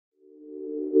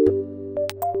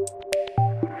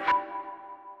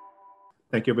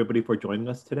Thank you everybody for joining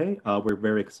us today. We're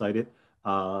very excited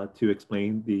to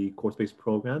explain the course-based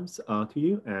programs to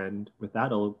you. And with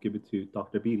that, I'll give it to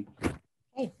Dr. Beatty.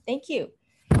 Okay, thank you.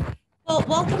 Well,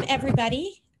 welcome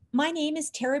everybody. My name is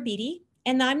Tara Beatty,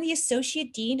 and I'm the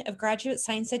Associate Dean of Graduate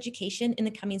Science Education in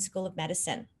the Cummings School of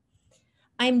Medicine.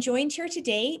 I'm joined here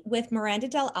today with Miranda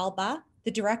Del Alba,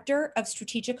 the Director of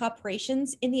Strategic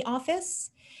Operations in the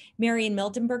office, Marion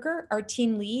Mildenberger, our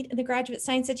team lead in the Graduate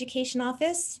Science Education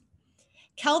office,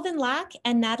 Calvin Lack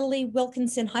and Natalie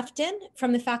Wilkinson-Houghton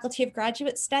from the Faculty of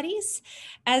Graduate Studies,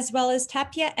 as well as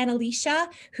Tapia and Alicia,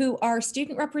 who are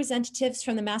student representatives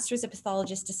from the Masters of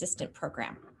Pathologist Assistant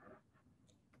program.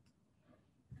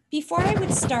 Before I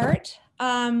would start,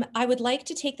 I would like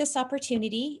to take this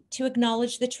opportunity to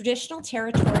acknowledge the traditional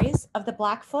territories of the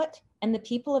Blackfoot and the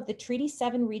people of the Treaty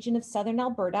 7 region of Southern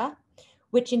Alberta,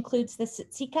 which includes the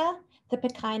Siksika, the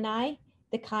Pekainai,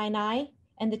 the Kainai,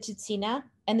 and the Tsuut'ina,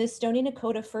 and the Stoney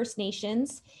Nakoda First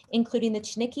Nations, including the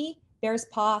Chiniki, Bears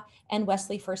Paw, and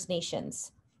Wesley First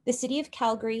Nations. The city of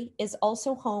Calgary is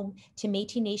also home to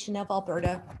Métis Nation of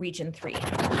Alberta, Region 3.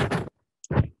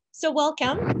 So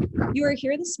welcome. You are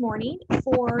here this morning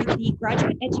for the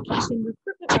Graduate Education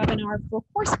Recruitment Webinar for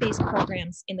course-based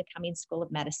programs in the Cummings School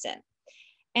of Medicine.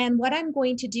 And what I'm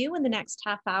going to do in the next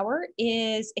half hour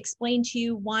is explain to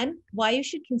you, one, why you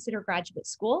should consider graduate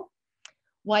school,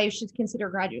 why you should consider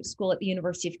graduate school at the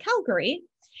University of Calgary,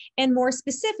 and more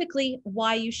specifically,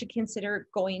 why you should consider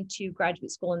going to graduate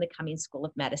school in the Cummings School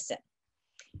of Medicine.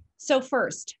 So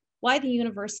first, why the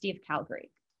University of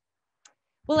Calgary?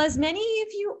 Well, as many of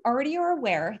you already are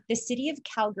aware, the city of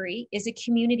Calgary is a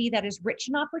community that is rich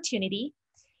in opportunity.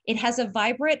 It has a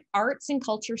vibrant arts and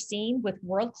culture scene with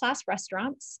world-class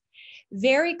restaurants,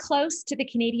 very close to the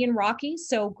Canadian Rockies,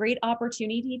 so great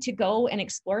opportunity to go and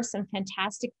explore some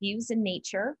fantastic views in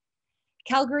nature.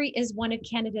 Calgary is one of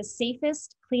Canada's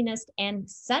safest, cleanest, and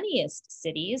sunniest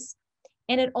cities,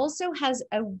 and it also has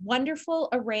a wonderful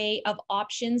array of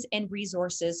options and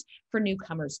resources for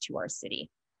newcomers to our city.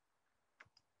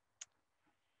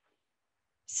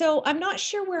 So I'm not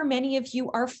sure where many of you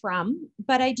are from,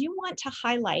 but I do want to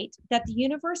highlight that the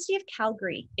University of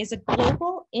Calgary is a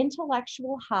global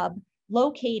intellectual hub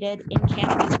located in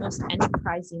Canada's most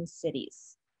enterprising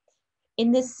cities.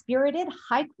 In this spirited,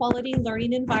 high-quality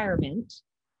learning environment,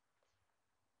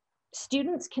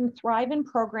 students can thrive in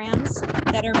programs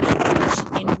that are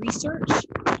rich in research,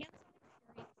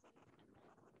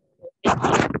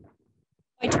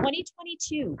 By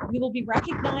 2022, we will be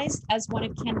recognized as one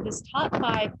of Canada's top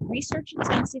 5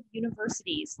 research-intensive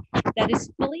universities that is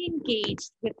fully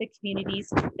engaged with the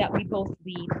communities that we both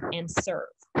lead and serve.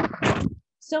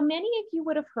 So many of you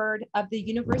would have heard of the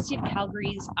University of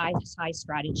Calgary's ISI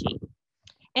strategy.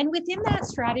 And within that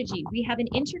strategy, we have an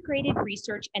integrated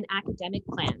research and academic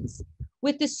plans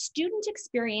with the student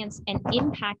experience and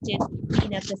impacted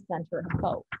being at the center of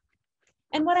both.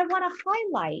 And what I want to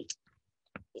highlight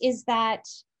is that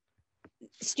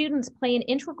students play an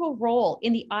integral role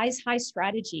in the ISI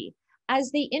strategy as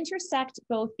they intersect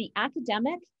both the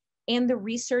academic and the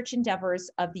research endeavors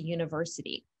of the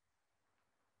university.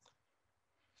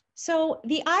 So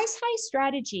the ISI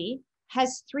strategy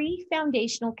has 3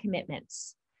 foundational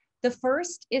commitments. The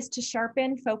first is to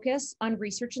sharpen focus on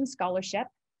research and scholarship.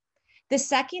 The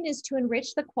second is to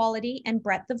enrich the quality and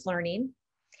breadth of learning.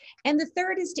 And the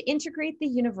third is to integrate the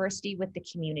university with the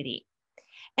community.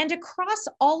 And across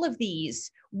all of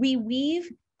these, we weave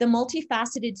the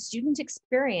multifaceted student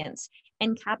experience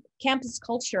and campus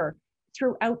culture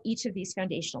throughout each of these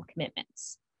foundational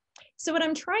commitments. So what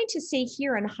I'm trying to say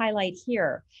here and highlight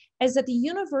here is that the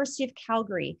University of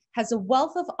Calgary has a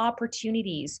wealth of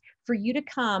opportunities for you to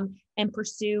come and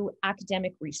pursue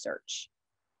academic research.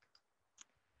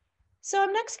 So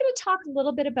I'm next going to talk a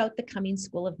little bit about the Cummings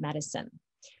School of Medicine,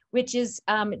 which is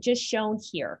just shown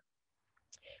here.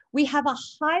 We have a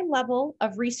high level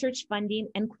of research funding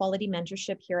and quality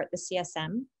mentorship here at the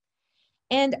CSM,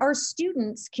 and our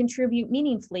students contribute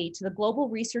meaningfully to the global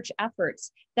research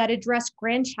efforts that address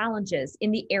grand challenges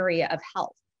in the area of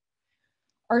health.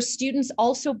 Our students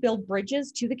also build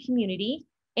bridges to the community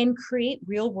and create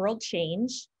real-world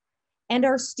change, and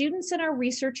our students and our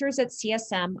researchers at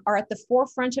CSM are at the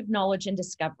forefront of knowledge and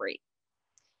discovery.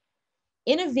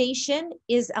 Innovation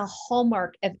is a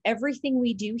hallmark of everything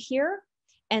we do here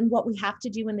and what we have to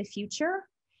do in the future.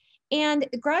 And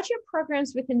graduate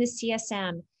programs within the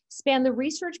CSM span the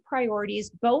research priorities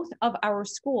both of our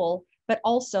school, but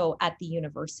also at the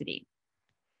university.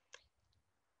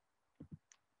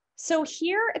 So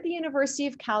here at the University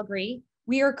of Calgary,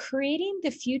 we are creating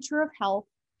the future of health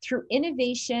through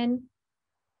innovation,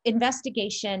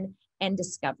 investigation, and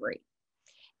discovery.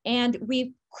 And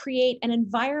we create an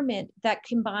environment that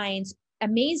combines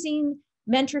amazing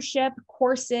mentorship,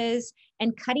 courses,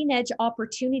 and cutting edge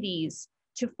opportunities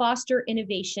to foster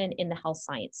innovation in the health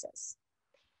sciences.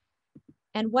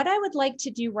 And what I would like to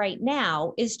do right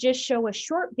now is just show a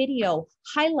short video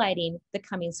highlighting the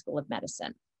Cummings School of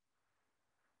Medicine.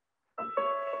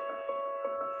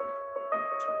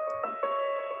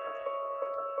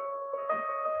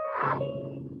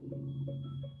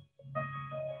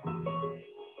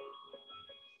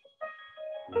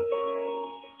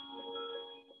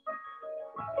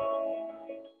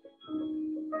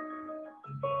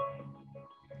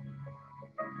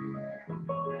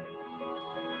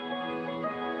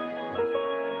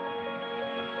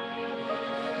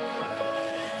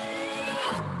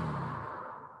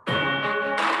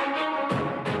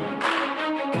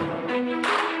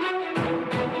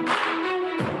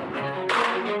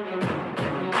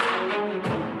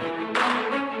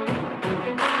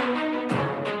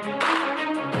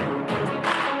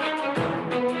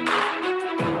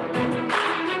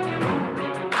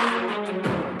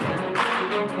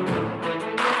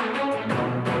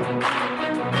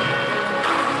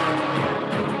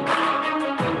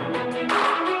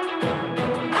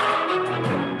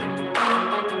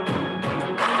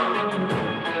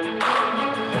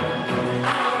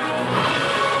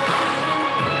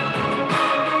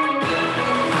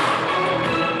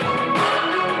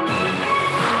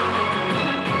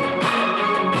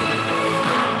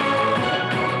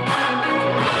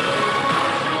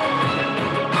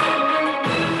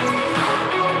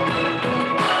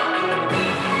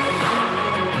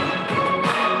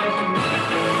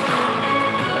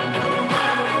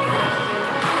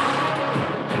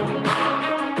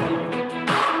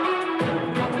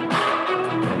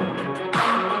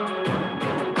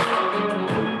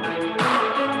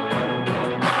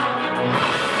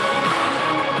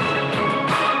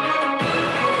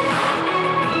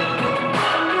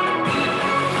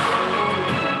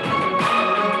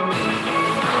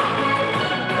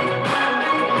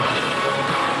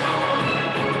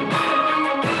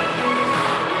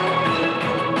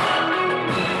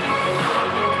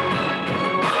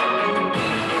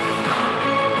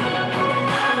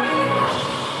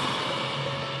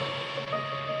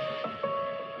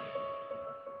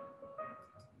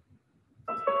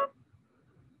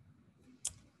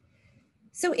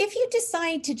 So if you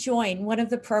decide to join one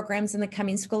of the programs in the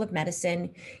Cummings School of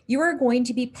Medicine, you are going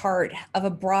to be part of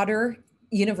a broader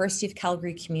University of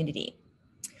Calgary community.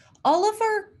 All of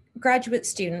our graduate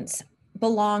students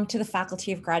belong to the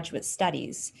Faculty of Graduate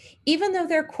Studies, even though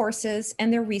their courses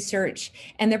and their research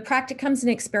and their practicums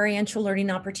and experiential learning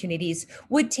opportunities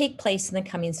would take place in the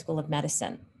Cummings School of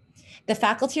Medicine. The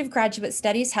Faculty of Graduate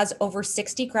Studies has over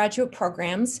 60 graduate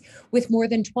programs with more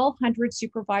than 1,200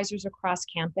 supervisors across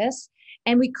campus,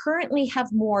 and we currently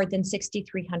have more than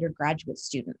 6,300 graduate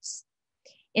students.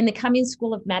 In the Cummings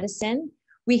School of Medicine,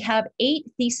 we have 8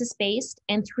 thesis-based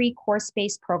and 3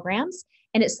 course-based programs,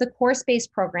 and it's the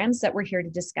course-based programs that we're here to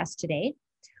discuss today.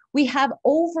 We have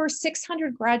over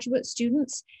 600 graduate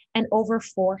students and over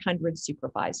 400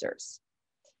 supervisors.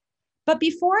 But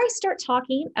before I start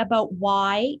talking about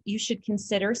why you should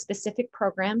consider specific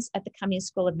programs at the Cummings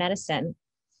School of Medicine,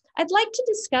 I'd like to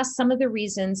discuss some of the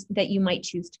reasons that you might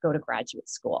choose to go to graduate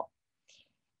school.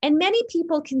 And many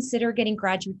people consider getting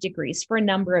graduate degrees for a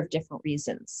number of different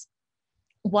reasons.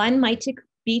 One might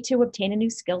be to obtain a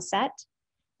new skill set.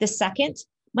 The second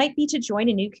might be to join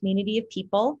a new community of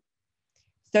people.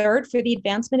 Third, for the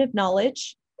advancement of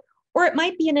knowledge, or it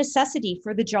might be a necessity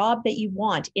for the job that you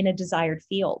want in a desired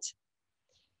field.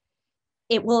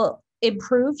 It will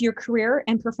improve your career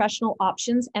and professional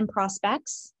options and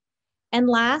prospects. And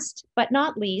last but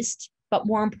not least, but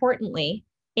more importantly,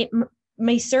 it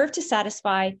may serve to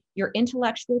satisfy your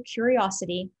intellectual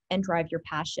curiosity and drive your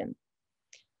passion.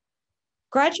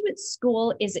 Graduate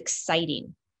school is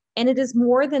exciting, and it is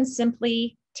more than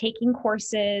simply taking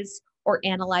courses or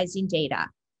analyzing data.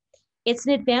 It's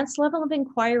an advanced level of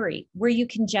inquiry where you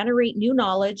can generate new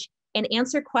knowledge and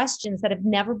answer questions that have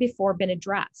never before been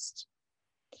addressed.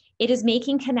 It is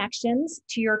making connections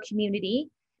to your community,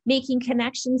 making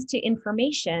connections to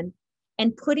information,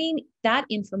 and putting that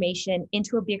information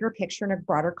into a bigger picture in a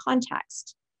broader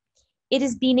context. It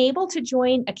is being able to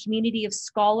join a community of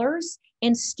scholars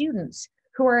and students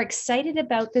who are excited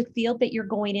about the field that you're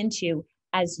going into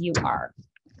as you are.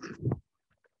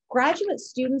 Graduate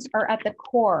students are at the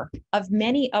core of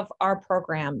many of our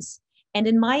programs, and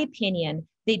in my opinion,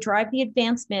 they drive the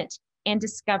advancement and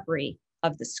discovery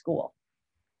of the school.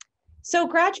 So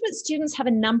graduate students have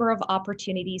a number of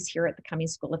opportunities here at the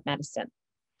Cummings School of Medicine.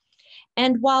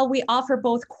 And while we offer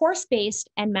both course-based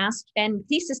and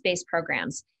thesis-based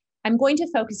programs, I'm going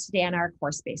to focus today on our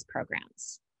course-based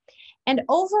programs. And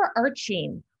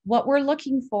overarching, what we're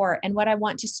looking for and what I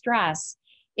want to stress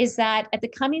is that at the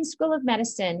Cummings School of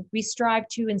Medicine, we strive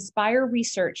to inspire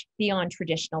research beyond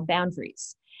traditional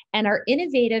boundaries. And our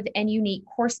innovative and unique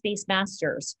course-based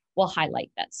masters will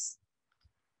highlight this.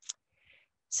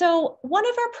 So one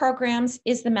of our programs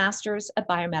is the Masters of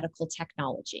Biomedical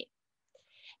Technology.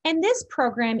 And this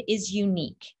program is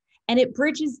unique, and it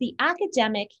bridges the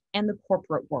academic and the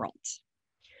corporate world.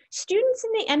 Students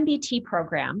in the MBT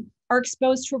program are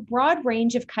exposed to a broad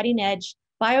range of cutting-edge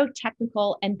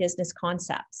biotechnical and business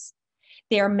concepts.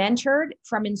 They are mentored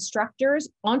from instructors,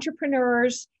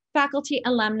 entrepreneurs, faculty,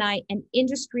 alumni, and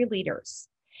industry leaders.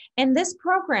 And this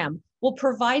program will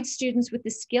provide students with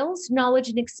the skills, knowledge,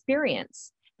 and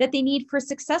experience that they need for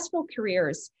successful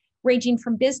careers, ranging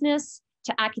from business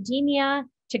to academia,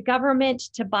 to government,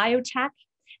 to biotech.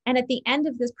 And at the end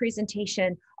of this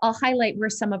presentation, I'll highlight where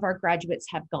some of our graduates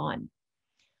have gone.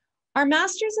 Our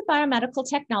Masters of Biomedical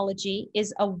Technology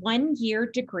is a one-year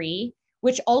degree,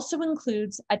 which also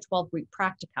includes a 12-week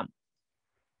practicum.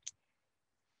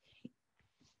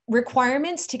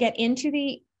 Requirements to get into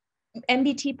the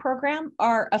MBT program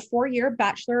are a 4-year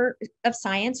Bachelor of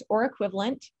Science or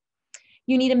equivalent.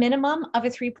 You need a minimum of a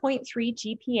 3.3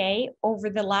 GPA over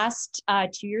the last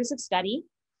 2 years of study.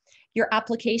 Your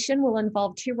application will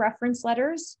involve 2 reference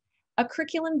letters, a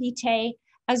curriculum vitae,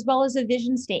 as well as a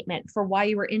vision statement for why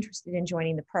you were interested in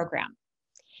joining the program.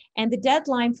 And the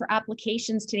deadline for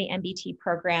applications to the MBT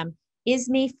program is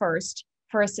May 1st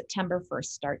for a September 1st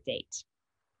start date.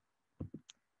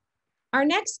 Our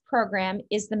next program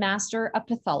is the Master of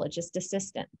Pathologist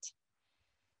Assistant.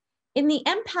 In the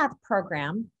MPath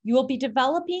program, you will be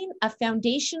developing a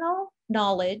foundational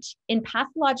knowledge in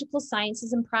pathological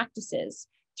sciences and practices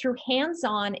through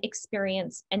hands-on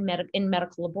experience in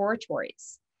medical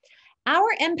laboratories. Our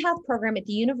MPath program at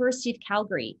the University of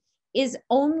Calgary is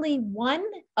only one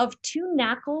of 2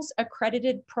 NACLS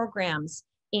accredited programs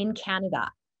in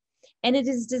Canada. And it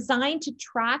is designed to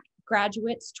track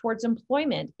graduates towards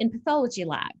employment in pathology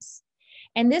labs.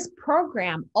 And this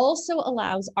program also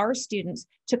allows our students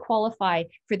to qualify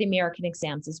for the American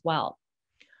exams as well.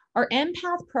 Our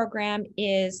MPath program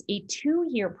is a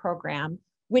 2-year program,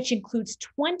 which includes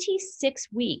 26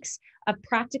 weeks of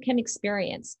practicum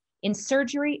experience in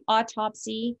surgery,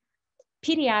 autopsy,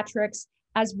 pediatrics,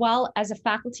 as well as a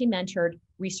faculty mentored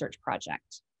research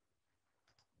project.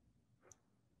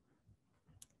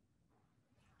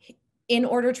 In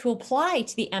order to apply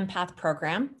to the MPath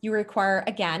program, you require,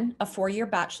 again, a 4-year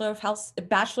Bachelor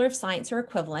of Science or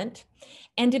equivalent,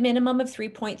 and a minimum of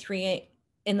 3.3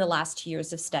 in the last 2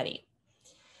 years of study.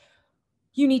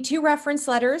 You need 2 reference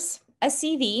letters, a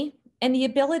CV, and the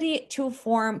ability to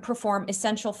perform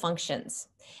essential functions.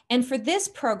 And for this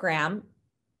program,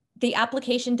 the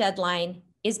application deadline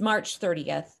is March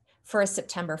 30th for a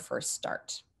September 1st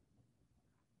start.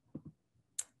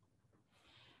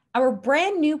 Our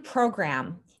brand new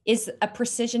program is a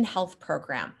precision health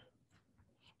program.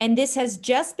 And this has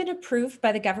just been approved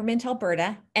by the Government of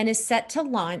Alberta and is set to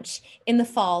launch in the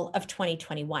fall of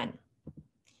 2021.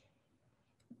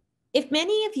 If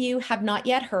many of you have not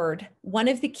yet heard, one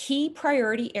of the key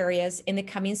priority areas in the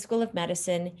Cummings School of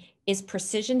Medicine is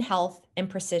precision health and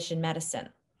precision medicine.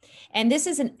 And this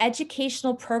is an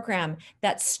educational program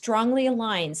that strongly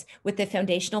aligns with the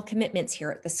foundational commitments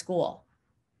here at the school.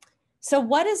 So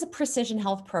what is a precision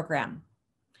health program?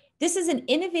 This is an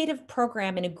innovative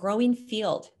program in a growing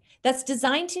field that's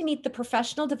designed to meet the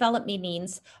professional development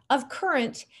needs of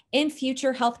current and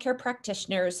future healthcare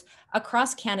practitioners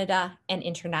across Canada and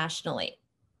internationally.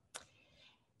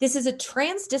 This is a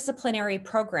transdisciplinary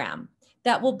program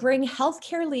that will bring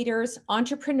healthcare leaders,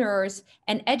 entrepreneurs,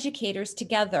 and educators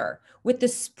together with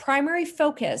this primary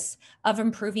focus of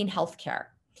improving healthcare.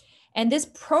 And this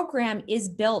program is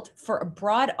built for a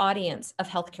broad audience of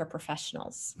healthcare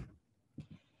professionals.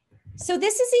 So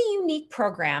this is a unique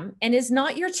program and is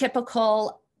not your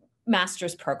typical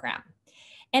master's program.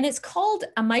 And it's called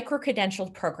a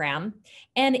micro-credentialed program,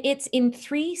 and it's in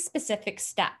 3 specific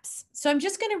steps. So I'm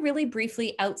just going to really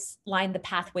briefly outline the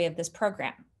pathway of this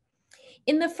program.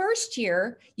 In the first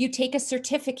year, you take a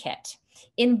certificate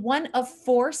in one of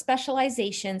 4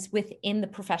 specializations within the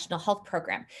professional health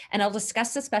program. And I'll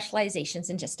discuss the specializations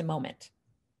in just a moment.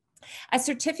 A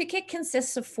certificate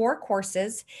consists of 4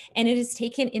 courses, and it is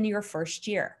taken in your first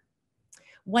year.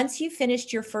 Once you've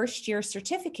finished your first year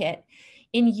certificate,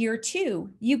 in year 2,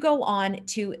 you go on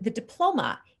to the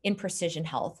diploma in precision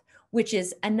health, which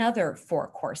is another 4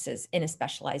 courses in a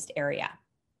specialized area.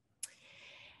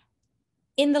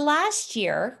 In the last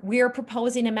year, we are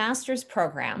proposing a master's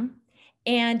program,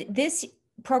 and this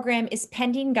program is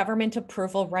pending government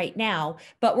approval right now,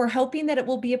 but we're hoping that it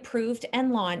will be approved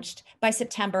and launched by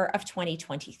September of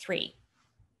 2023.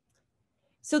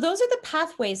 So those are the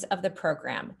pathways of the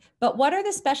program, but what are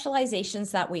the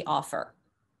specializations that we offer?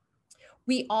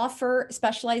 We offer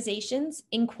specializations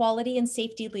in quality and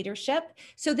safety leadership.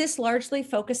 So this largely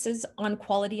focuses on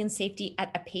quality and safety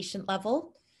at a patient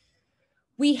level.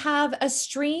 We have a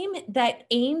stream that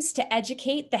aims to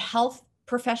educate the health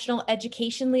professional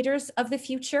education leaders of the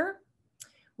future.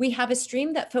 We have a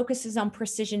stream that focuses on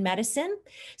precision medicine.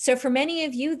 So for many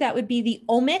of you, that would be the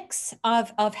omics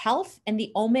of health and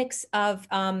the omics of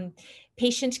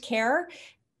patient care,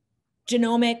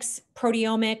 genomics,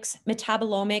 proteomics,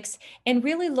 metabolomics, and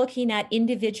really looking at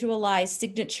individualized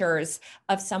signatures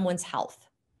of someone's health.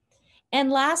 And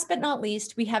last but not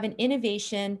least, we have an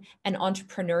innovation and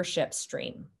entrepreneurship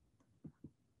stream.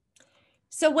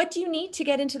 So what do you need to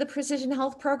get into the Precision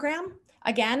Health program?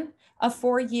 Again, a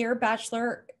 4-year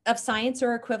Bachelor of Science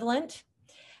or equivalent,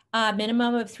 a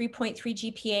minimum of 3.3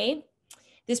 GPA.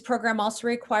 This program also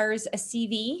requires a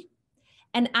CV.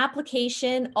 An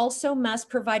application also must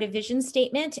provide a vision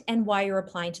statement and why you're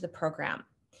applying to the program.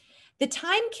 The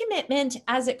time commitment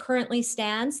as it currently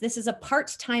stands, this is a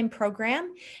part-time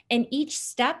program, and each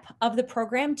step of the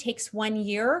program takes 1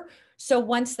 year. So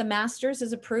once the master's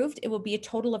is approved, it will be a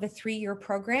total of a 3-year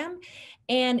program.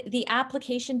 And the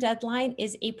application deadline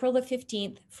is April the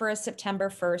 15th for a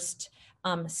September 1st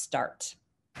start.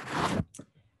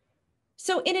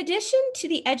 So in addition to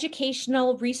the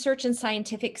educational, research, and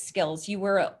scientific skills you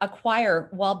will acquire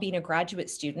while being a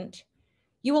graduate student,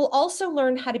 you will also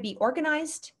learn how to be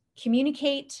organized,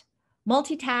 communicate,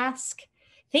 multitask,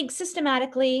 think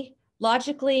systematically,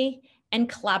 logically, and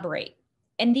collaborate.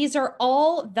 And these are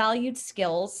all valued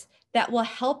skills that will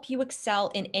help you excel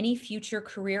in any future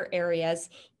career areas,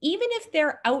 even if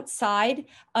they're outside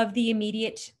of the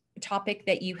immediate topic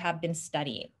that you have been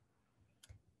studying.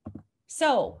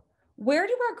 So, where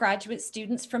do our graduate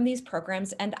students from these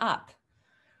programs end up?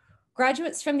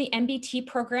 Graduates from the MBT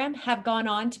program have gone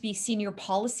on to be senior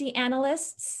policy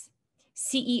analysts,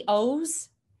 CEOs,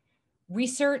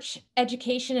 research,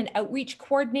 education, and outreach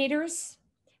coordinators,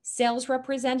 sales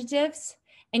representatives,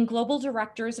 and global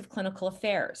directors of clinical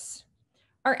affairs.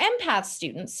 Our empath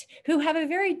students, who have a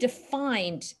very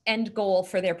defined end goal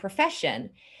for their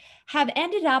profession, have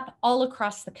ended up all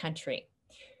across the country,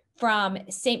 from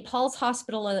St. Paul's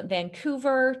Hospital in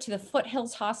Vancouver to the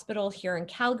Foothills Hospital here in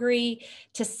Calgary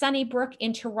to Sunnybrook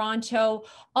in Toronto,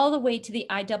 all the way to the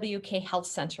IWK Health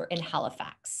Center in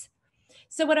Halifax.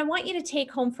 So what I want you to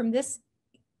take home from this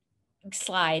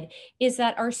slide is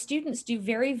that our students do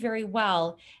very, very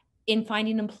well in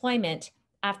finding employment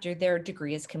after their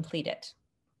degree is completed.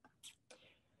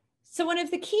 So one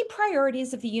of the key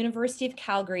priorities of the University of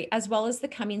Calgary, as well as the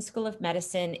Cummings School of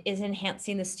Medicine, is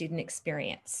enhancing the student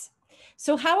experience.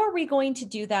 So how are we going to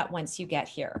do that once you get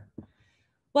here?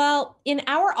 Well, in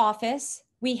our office,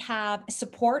 we have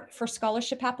support for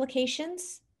scholarship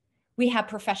applications. We have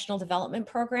professional development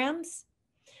programs.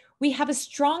 We have a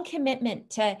strong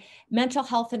commitment to mental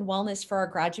health and wellness for our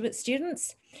graduate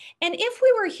students. And if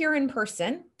we were here in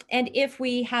person, and if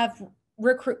we have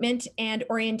recruitment and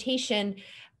orientation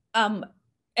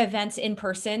events in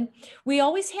person, we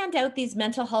always hand out these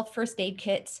mental health first aid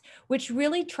kits, which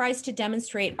really tries to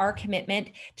demonstrate our commitment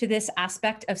to this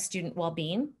aspect of student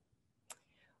well-being.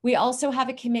 We also have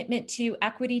a commitment to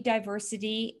equity,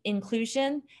 diversity,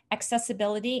 inclusion,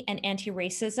 accessibility, and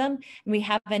anti-racism. And we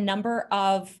have a number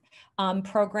of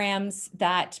programs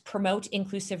that promote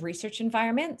inclusive research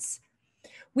environments.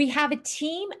 We have a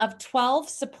team of 12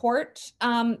 support.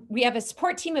 We have a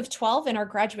support team of 12 in our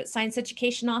graduate science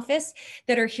education office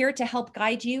that are here to help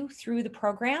guide you through the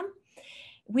program.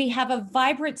 We have a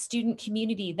vibrant student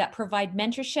community that provide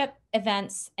mentorship,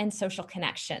 events, and social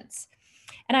connections.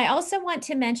 And I also want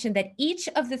to mention that each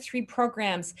of the 3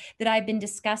 programs that I've been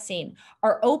discussing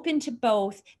are open to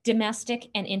both domestic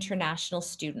and international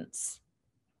students.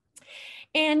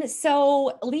 And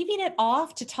so leaving it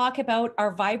off to talk about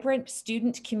our vibrant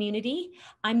student community,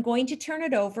 I'm going to turn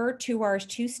it over to our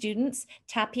 2 students,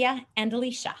 Tapia and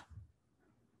Alicia.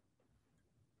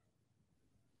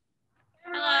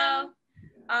 Hello.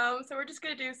 So we're just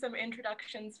going to do some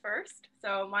introductions first.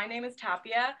 So my name is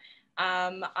Tapia.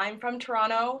 I'm from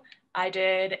Toronto. I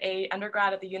did an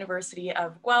undergrad at the University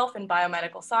of Guelph in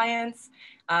biomedical science.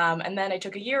 And then I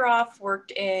took a year off,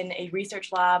 worked in a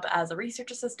research lab as a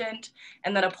research assistant,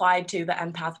 and then applied to the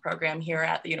empath program here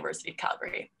at the University of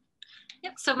Calgary.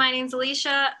 Yep, so my name's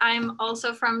Alicia. I'm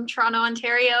also from Toronto,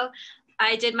 Ontario.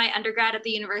 I did my undergrad at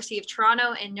the University of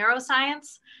Toronto in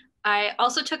neuroscience. I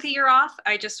also took a year off.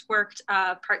 I just worked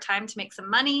part-time to make some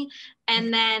money.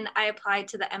 And then I applied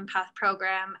to the empath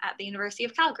program at the University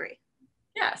of Calgary.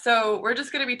 Yeah, so we're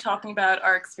just going to be talking about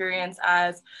our experience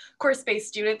as course-based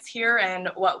students here and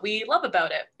what we love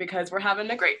about it, because we're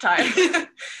having a great time.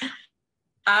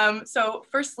 So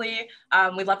firstly,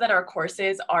 we love that our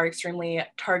courses are extremely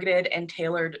targeted and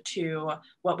tailored to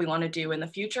what we want to do in the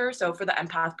future. So for the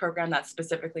empath program, that's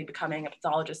specifically becoming a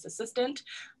pathologist assistant.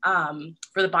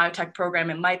 For the biotech program,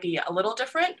 it might be a little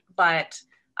different, but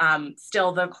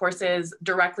still the courses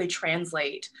directly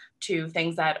translate to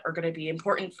things that are going to be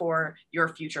important for your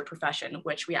future profession,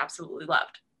 which we absolutely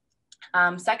loved.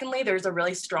 Secondly, there's a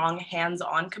really strong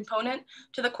hands-on component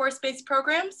to the course-based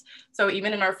programs. So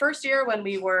even in our first year when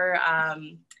we were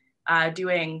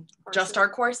doing just our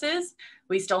courses,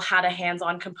 we still had a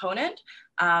hands-on component.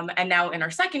 And now in our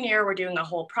second year, we're doing a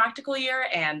whole practical year,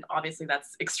 and obviously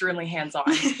that's extremely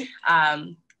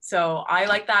hands-on. So I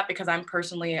like that because I'm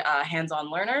personally a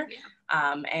hands-on learner,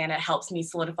 and it helps me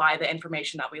solidify the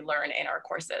information that we learn in our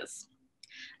courses.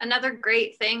 Another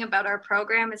great thing about our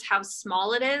program is how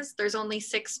small it is. There's only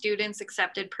 6 students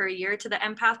accepted per year to the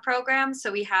empath program.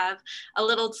 So we have a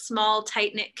little small,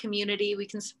 tight-knit community. We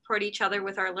can support each other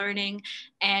with our learning,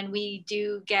 and we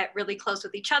do get really close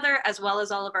with each other as well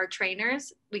as all of our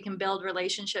trainers. We can build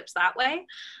relationships that way.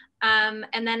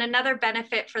 And then another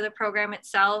benefit for the program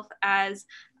itself, as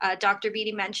Dr.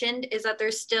 Beatty mentioned, is that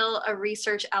there's still a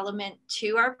research element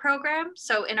to our program.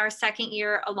 So in our second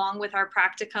year, along with our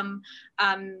practicum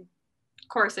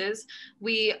courses,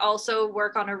 we also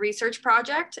work on a research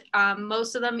project.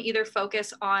 Most of them either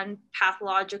focus on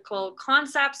pathological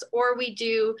concepts, or we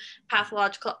do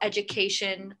pathological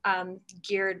education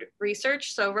geared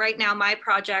research. So right now, my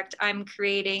project, I'm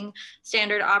creating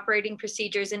standard operating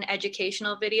procedures and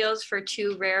educational videos for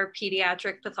 2 rare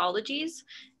pediatric pathologies.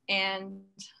 And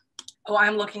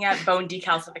I'm looking at bone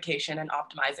decalcification and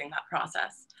optimizing that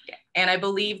process. Yeah. And I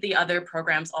believe the other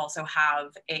programs also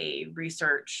have a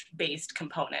research-based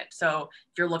component. So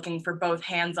if you're looking for both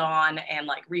hands-on and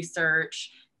like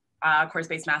research,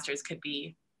 course-based masters could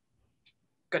be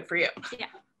good for you.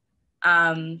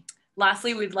 Yeah.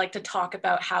 Lastly, we'd like to talk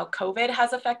about how COVID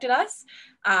has affected us.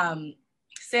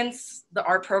 Since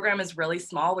our program is really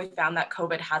small, we found that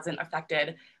COVID hasn't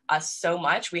affected us so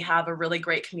much. We have a really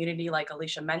great community, like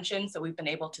Alicia mentioned, so we've been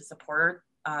able to support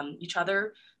each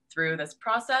other through this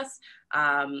process.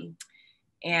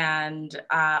 And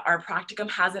our practicum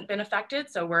hasn't been affected.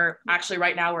 So we're actually,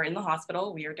 right now we're in the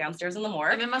hospital. We are downstairs in the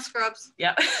morgue. I'm in my scrubs.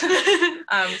 Yep.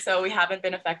 So we haven't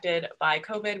been affected by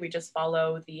COVID. We just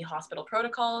follow the hospital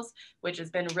protocols, which has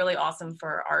been really awesome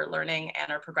for our learning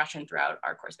and our progression throughout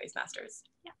our course-based masters.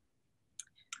 Yeah.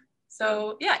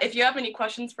 So yeah, if you have any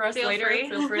questions for us later,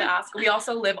 feel free to ask. We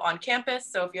also live on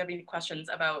campus. So if you have any questions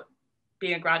about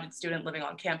being a graduate student living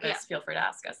on campus, feel free to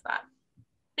ask us that.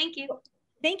 Thank you.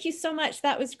 Thank you so much.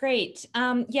 That was great.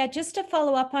 Yeah, just to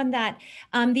follow up on that,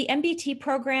 the MBT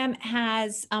program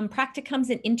has practicums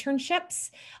and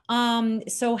internships,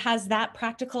 so has that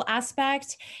practical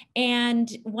aspect. And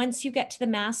once you get to the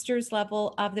master's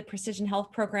level of the Precision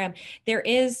Health program, there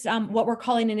is what we're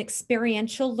calling an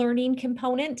experiential learning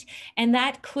component, and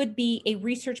that could be a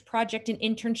research project, an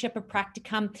internship, a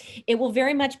practicum. It will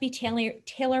very much be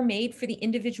tailor-made for the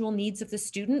individual needs of the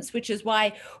students, which is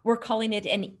why we're calling it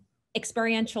an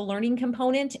experiential learning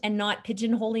component and not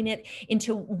pigeonholing it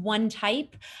into one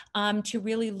type, to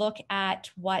really look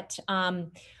at what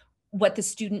the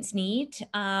students need,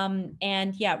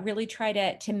 and yeah, really try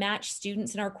to match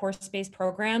students in our course-based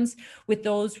programs with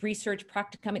those research,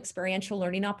 practicum, experiential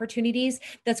learning opportunities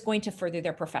that's going to further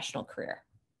their professional career.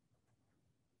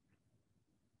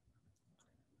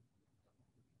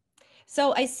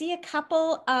 So I see a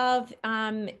couple of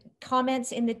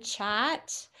comments in the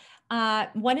chat.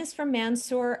 One is from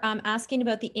Mansour asking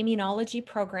about the immunology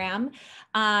program.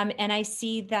 And I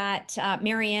see that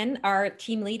Marianne, our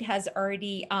team lead, has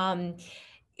already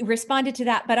responded to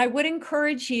that, but I would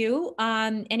encourage you,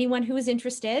 anyone who is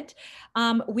interested,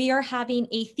 we are having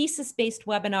a thesis-based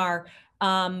webinar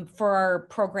for our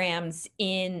programs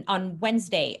on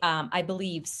Wednesday, I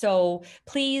believe. So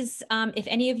please, if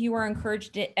any of you are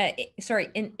interested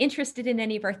in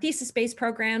any of our thesis-based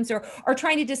programs, or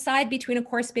trying to decide between a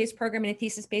course-based program and a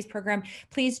thesis-based program,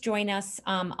 please join us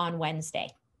on Wednesday.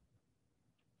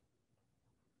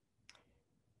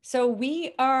 So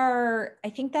we are, I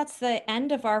think that's the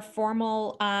end of our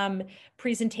formal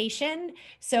presentation.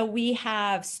 So we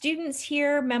have students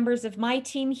here, members of my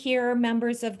team here,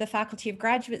 members of the Faculty of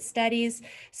Graduate Studies.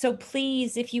 So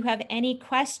please, if you have any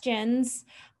questions,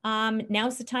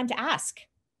 now's the time to ask.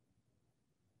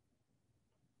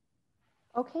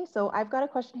 Okay, so I've got a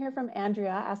question here from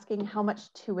Andrea asking how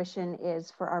much tuition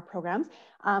is for our programs.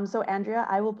 So Andrea,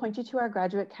 I will point you to our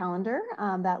graduate calendar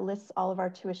that lists all of our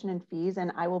tuition and fees,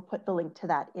 and I will put the link to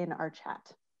that in our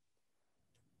chat.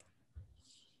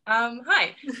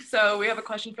 Hi, so we have a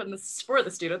question for the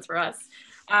students, for us.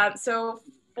 So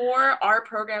for our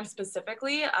program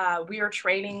specifically, we are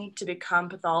training to become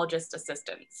pathologist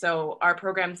assistants. So our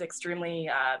program is extremely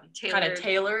kind of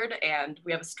tailored, and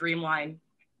we have a streamlined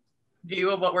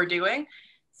view of what we're doing.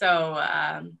 So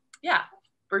yeah,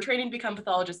 we're training to become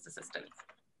pathologist assistants.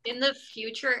 In the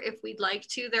future, if we'd like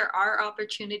to, there are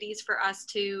opportunities for us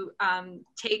to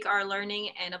take our learning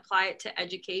and apply it to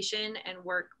education and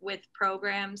work with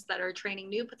programs that are training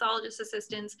new pathologist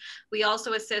assistants. We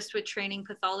also assist with training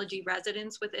pathology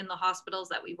residents within the hospitals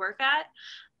that we work at.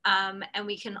 And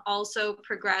we can also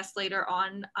progress later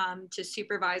on to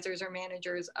supervisors or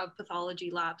managers of pathology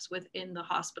labs within the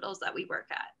hospitals that we work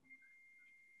at.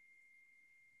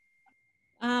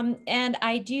 And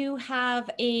I do have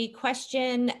a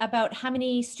question about how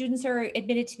many students are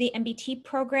admitted to the MBT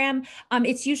program.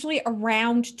 It's usually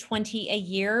around 20 a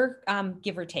year,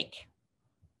 give or take.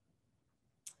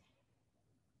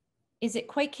 Is it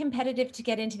quite competitive to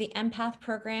get into the empath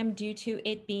program due to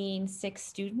it being 6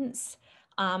 students?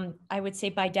 I would say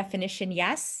by definition,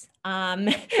 yes.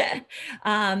 And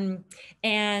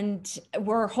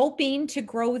we're hoping to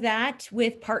grow that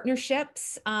with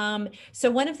partnerships.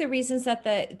 So one of the reasons that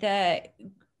the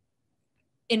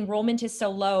enrollment is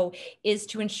so low is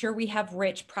to ensure we have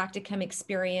rich practicum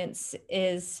experience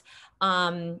is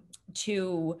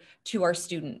to our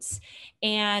students.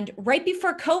 And right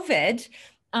before COVID,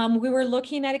 we were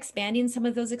looking at expanding some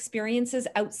of those experiences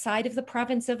outside of the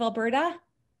province of Alberta.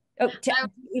 Oh,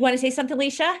 you want to say something,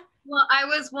 Leisha? Well, I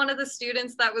was one of the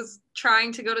students that was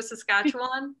trying to go to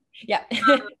Saskatchewan. Yeah.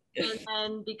 And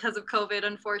then because of COVID,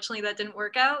 unfortunately, that didn't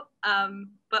work out.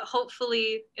 But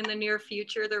hopefully in the near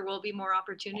future, there will be more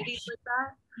opportunities like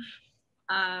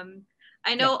that.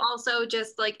 I know also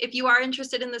just like, if you are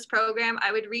interested in this program,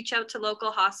 I would reach out to local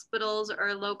hospitals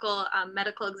or local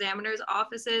medical examiners'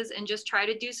 offices and just try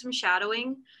to do some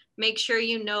shadowing. Make sure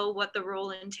you know what the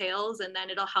role entails, and then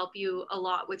it'll help you a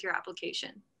lot with your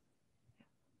application.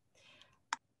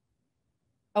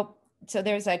 Oh, so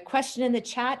there's a question in the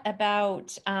chat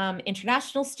about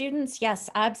international students. Yes,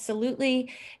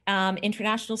 absolutely.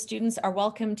 International students are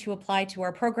welcome to apply to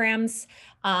our programs.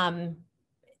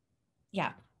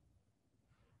 Yeah.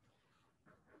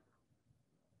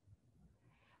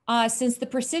 Since the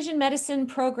precision medicine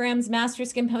program's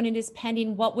master's component is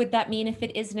pending, what would that mean if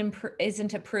it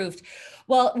isn't approved?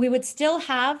 Well, we would still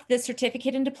have the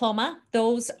certificate and diploma.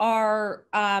 Those are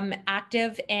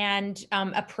active and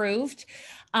approved.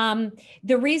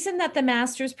 The reason that the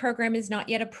master's program is not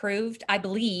yet approved, I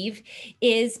believe,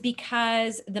 is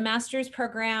because the master's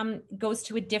program goes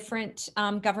to a different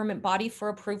government body for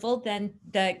approval than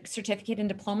the certificate and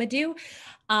diploma do.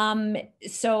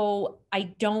 So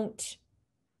I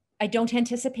don't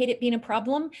anticipate it being a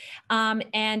problem.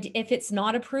 And if it's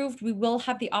not approved, we will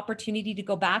have the opportunity to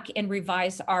go back and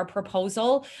revise our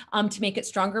proposal to make it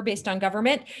stronger based on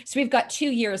government. So we've got 2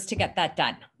 years to get that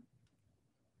done.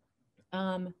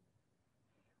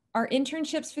 Are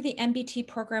internships for the MBT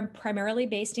program primarily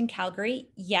based in Calgary?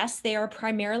 Yes, they are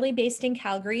primarily based in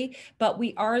Calgary, but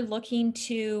we are looking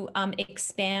to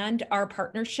expand our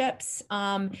partnerships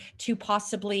to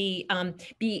possibly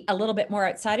be a little bit more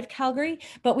outside of Calgary.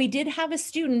 But we did have a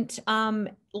student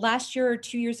last year or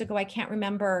 2 years ago, I can't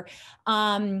remember,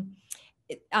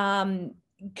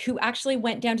 who actually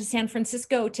went down to San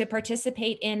Francisco to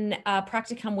participate in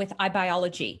practicum with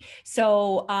iBiology.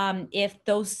 So if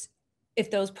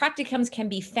those practicums can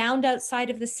be found outside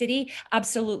of the city,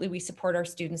 absolutely, we support our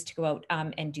students to go out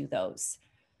and do those.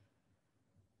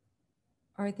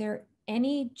 Are there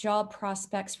any job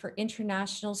prospects for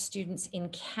international students in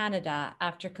Canada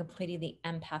after completing the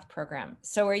empath program?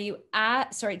 So are you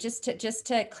sorry, just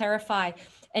to clarify,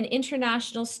 an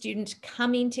international student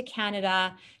coming to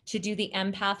Canada to do the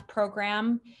empath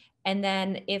program, and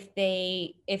then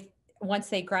once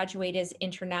they graduate as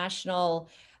international,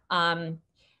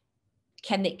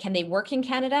 can they work in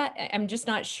Canada? I'm just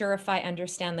not sure if I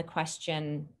understand the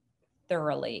question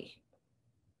thoroughly.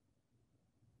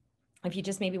 If you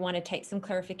just maybe want to type some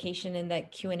clarification in the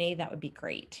Q&A, that would be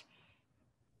great.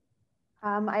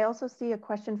 I also see a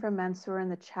question from Mansour in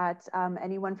the chat.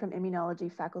 Anyone from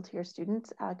immunology faculty or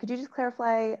students? Could you just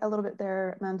clarify a little bit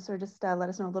there, Mansour? Just let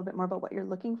us know a little bit more about what you're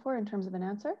looking for in terms of an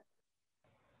answer.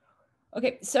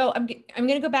 Okay, so I'm going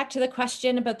to go back to the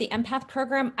question about the empath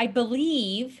program. I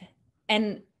believe,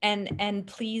 and and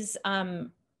please,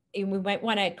 we might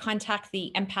want to contact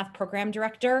the empath program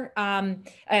director and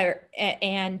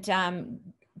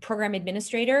program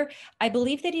administrator. I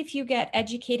believe that if you get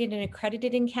educated and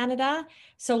accredited in Canada,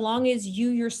 so long as you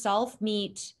yourself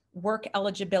meet work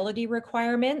eligibility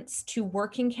requirements to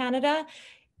work in Canada,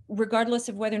 regardless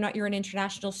of whether or not you're an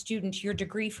international student, your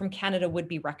degree from Canada would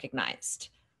be recognized.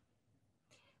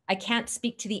 I can't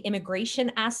speak to the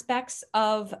immigration aspects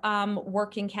of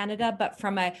work in Canada, but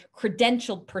from a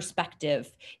credentialed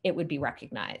perspective, it would be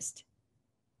recognized.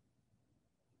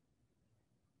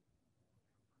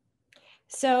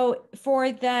 So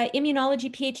for the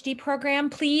immunology PhD program,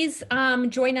 please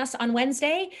join us on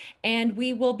Wednesday, and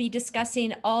we will be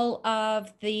discussing all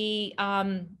of the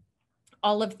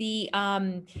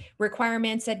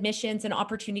requirements, admissions, and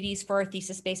opportunities for our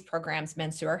thesis-based programs,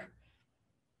 Mansoor.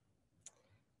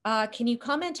 Can you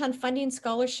comment on funding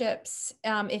scholarships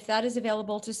if that is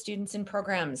available to students in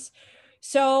programs?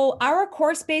 So our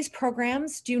course-based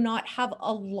programs do not have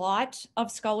a lot of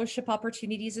scholarship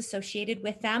opportunities associated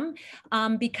with them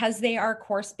because they are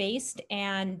course-based,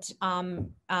 and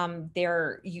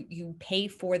you pay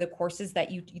for the courses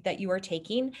that you are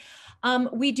taking.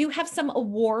 We do have some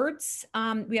awards.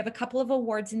 We have a couple of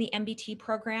awards in the MBT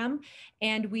program,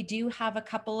 and we do have a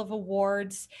couple of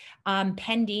awards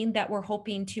pending that we're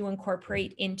hoping to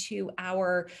incorporate into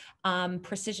our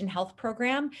precision health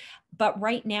program. But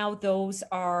right now, those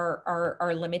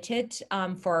are limited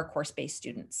for our course-based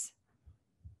students.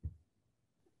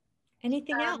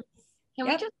 Anything else? Can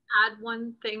we just add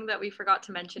one thing that we forgot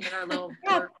to mention in our little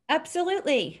Yeah,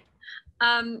 absolutely.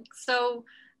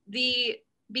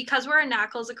 Because we're a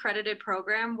NACLS accredited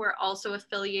program, we're also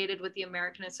affiliated with the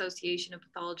American Association of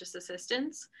Pathologist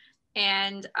Assistants.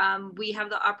 And we have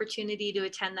the opportunity to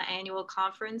attend the annual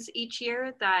conference each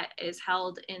year that is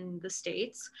held in the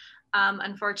States.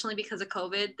 Unfortunately, because of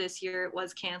COVID, this year it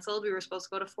was canceled. We were supposed to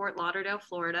go to Fort Lauderdale,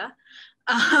 Florida.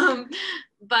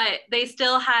 But they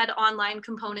still had online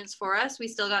components for us. We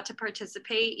still got to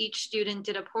participate. Each student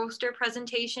did a poster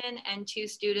presentation, and 2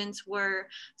 students were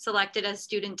selected as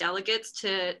student delegates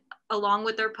to, along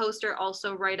with their poster,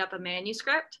 also write up a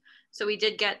manuscript. So we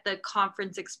did get the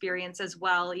conference experience as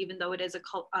well, even though it is a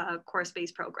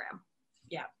course-based program.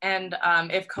 Yeah, and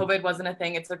if COVID wasn't a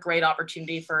thing, it's a great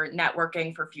opportunity for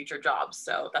networking for future jobs.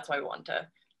 So that's why we wanted to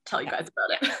tell you guys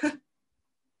about it.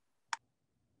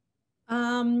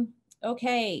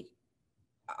 Okay.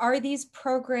 Are these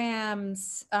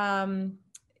programs do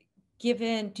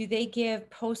they give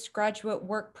postgraduate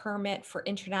work permit for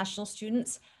international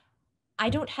students? I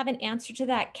don't have an answer to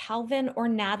that. Calvin or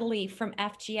Natalie from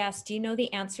FGS, do you know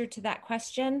the answer to that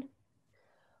question?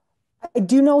 I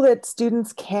do know that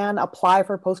students can apply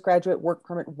for postgraduate work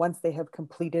permit once they have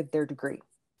completed their degree.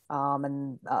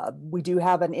 We do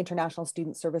have an International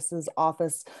Student Services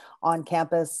office on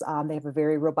campus. They have a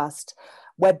very robust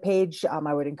webpage.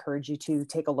 I would encourage you to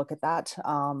take a look at that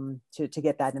to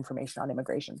get that information on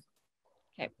immigration.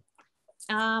 Okay.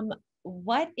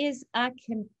 What is a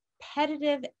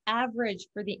competitive average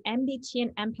for the MBT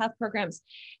and empath programs?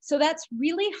 So that's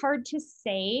really hard to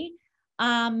say.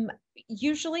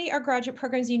 Usually our graduate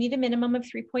programs, you need a minimum of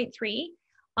 3.3.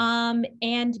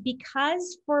 And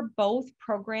because for both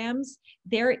programs,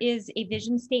 there is a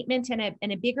vision statement and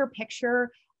a bigger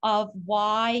picture of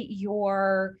why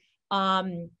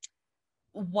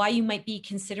why you might be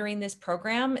considering this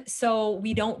program. So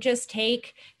we don't just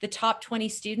take the top 20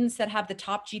 students that have the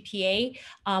top GPA.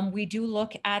 We do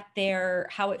look at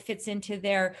how it fits into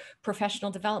their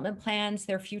professional development plans,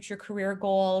 their future career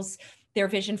goals, their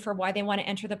vision for why they want to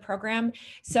enter the program.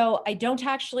 So I don't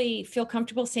actually feel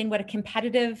comfortable saying what a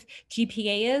competitive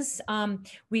GPA is.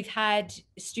 We've had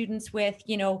students with,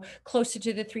 closer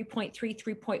to the 3.3,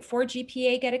 3.4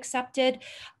 GPA get accepted,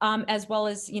 as well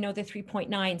as, the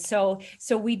 3.9.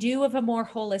 So we do have a more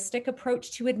holistic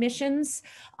approach to admissions.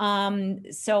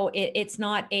 So it's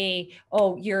not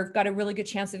you've got a really good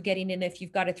chance of getting in if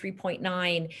you've got a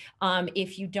 3.9,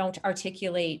 if you don't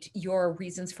articulate your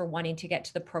reasons for wanting to get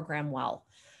to the program well.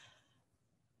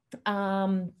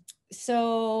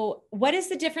 So what is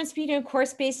the difference between a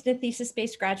course-based and a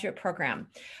thesis-based graduate program?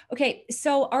 Okay,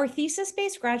 so our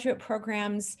thesis-based graduate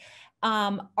programs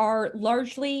are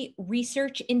largely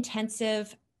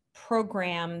research-intensive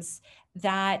programs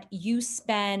that you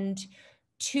spend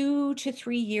 2 to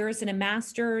 3 years in a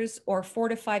master's or 4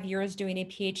 to 5 years doing a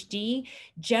PhD,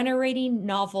 generating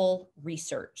novel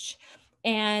research.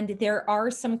 And there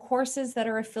are some courses that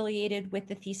are affiliated with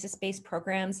the thesis-based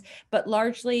programs, but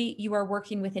largely you are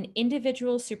working with an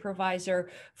individual supervisor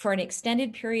for an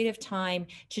extended period of time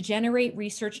to generate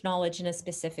research knowledge in a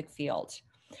specific field.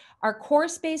 Our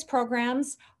course-based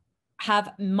programs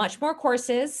have much more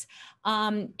courses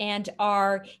and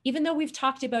are, even though we've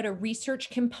talked about a research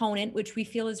component, which we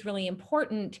feel is really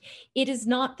important, it is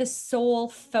not the sole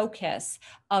focus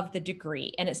of the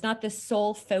degree, and it's not the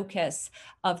sole focus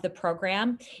of the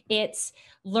program. It's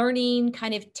learning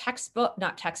kind of textbook,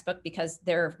 not textbook because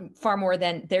they're far more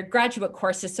than they're graduate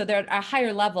courses, so they're at a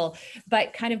higher level,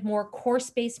 but kind of more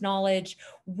course-based knowledge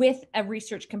with a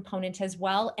research component as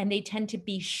well. And they tend to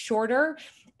be shorter.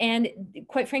 And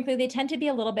quite frankly, they tend to be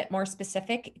a little bit more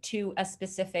specific to a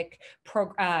specific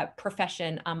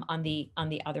profession on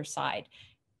the other side.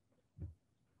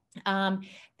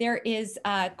 There is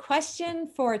a question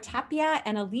for Tapia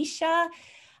and Alicia.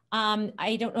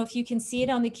 I don't know if you can see it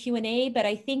on the Q&A, but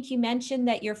I think you mentioned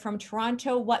that you're from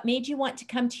Toronto. What made you want to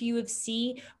come to U of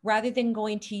C rather than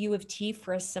going to U of T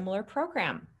for a similar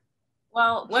program?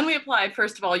 Well, when we applied,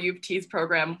 first of all, U of T's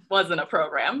program wasn't a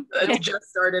program. It just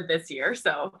started this year.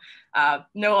 So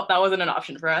no, that wasn't an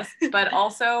option for us. But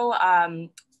also,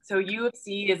 so U of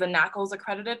C is a NACLS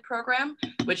accredited program,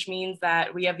 which means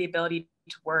that we have the ability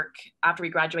to work after we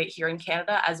graduate here in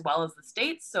Canada as well as the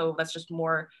States. So that's just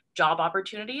more job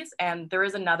opportunities. And there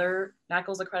is another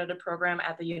NACLS accredited program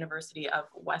at the University of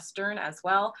Western as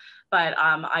well. But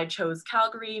I chose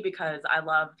Calgary because I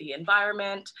love the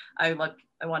environment. I want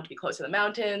to be close to the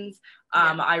mountains.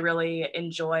 I really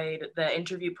enjoyed the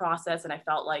interview process, and I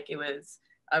felt like it was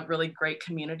a really great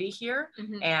community here.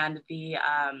 And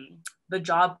the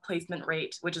job placement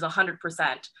rate, which is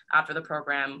 100% after the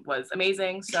program, was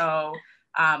amazing. So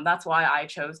that's why I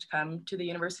chose to come to the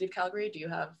University of Calgary. Do you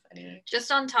have any?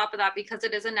 Just on top of that, because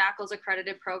it is a NACLS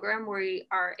accredited program, we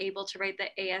are able to write the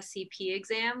ASCP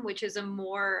exam, which is a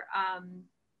more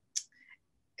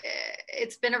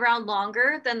it's been around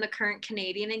longer than the current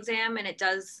Canadian exam, and it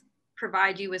does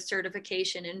provide you with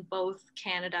certification in both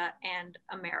Canada and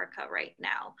America right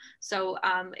now. So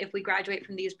if we graduate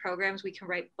from these programs, we can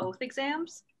write both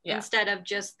exams instead of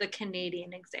just the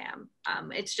Canadian exam.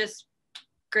 It's just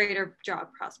greater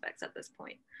job prospects at this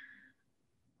point.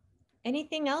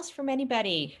 Anything else from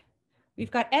anybody?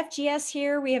 We've got FGS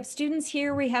here, we have students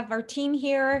here, we have our team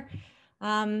here.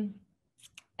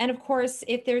 And of course,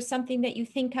 if there's something that you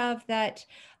think of that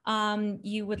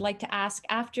you would like to ask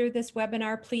after this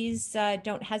webinar, please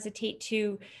don't hesitate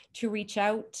to reach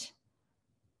out.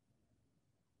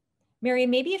 Mary,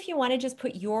 maybe if you want to just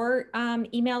put your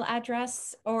email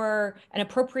address or an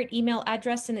appropriate email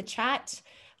address in the chat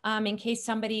in case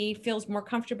somebody feels more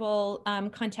comfortable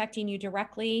contacting you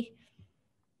directly.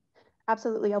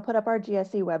 Absolutely. I'll put up our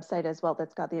GSE website as well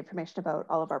that's got the information about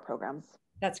all of our programs.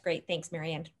 That's great. Thanks,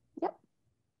 Marianne. Yep.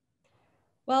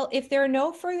 Well, if there are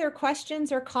no further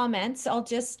questions or comments, I'll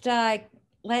just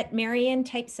let Marianne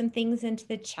type some things into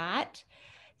the chat.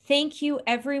 Thank you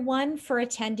everyone for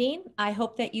attending. I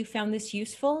hope that you found this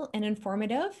useful and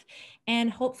informative, and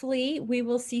hopefully we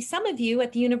will see some of you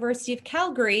at the University of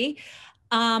Calgary,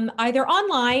 either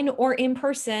online or in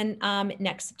person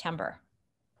next September.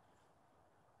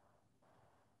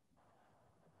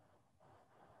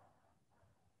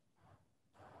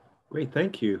 Great,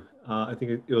 thank you. I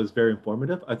think it was very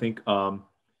informative. I think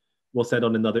we'll send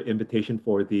on another invitation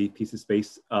for the thesis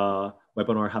space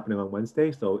webinar happening on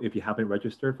Wednesday. So if you haven't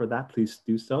registered for that, please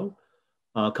do so.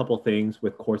 A couple of things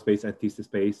with course-based and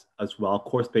thesis-based as well.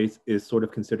 Course-based is sort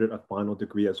of considered a final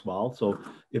degree as well. So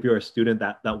if you're a student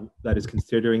that is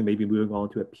considering maybe moving on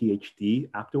to a PhD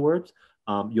afterwards,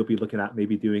 you'll be looking at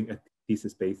maybe doing a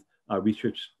thesis-based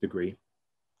research degree.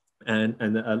 And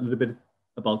a little bit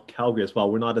about Calgary as well.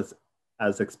 We're not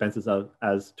as expensive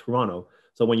as Toronto.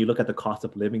 So when you look at the cost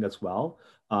of living as well,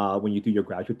 when you do your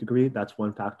graduate degree, that's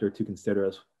one factor to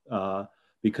consider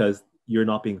because you're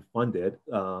not being funded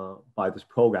by this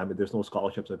program and there's no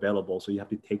scholarships available. So you have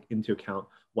to take into account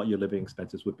what your living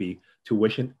expenses would be.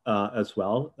 Tuition as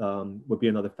well would be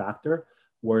another factor.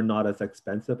 We're not as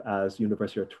expensive as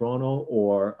University of Toronto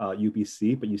or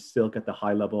UBC, but you still get the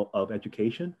high level of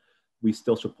education. We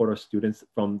still support our students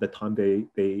from the time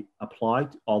they apply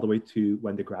all the way to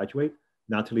when they graduate.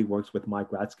 Natalie works with My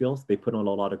Grad Skills. They put on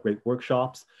a lot of great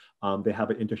workshops. They have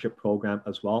an internship program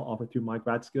as well offered through My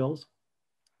Grad Skills.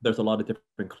 There's a lot of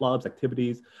different clubs,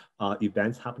 activities,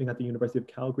 events happening at the University of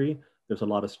Calgary. There's a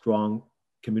lot of strong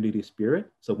community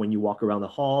spirit. So when you walk around the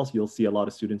halls, you'll see a lot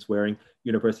of students wearing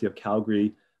University of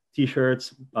Calgary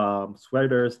t-shirts,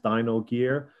 sweaters, dino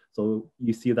gear. So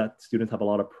you see that students have a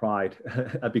lot of pride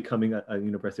at becoming a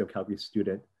University of Calgary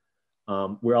student.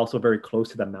 We're also very close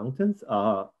to the mountains.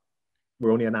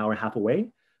 We're only an hour and a half away.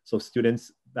 So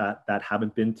students that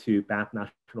haven't been to Banff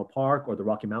National Park or the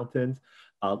Rocky Mountains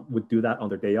would do that on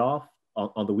their day off.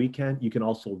 on the weekend. You can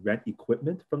also rent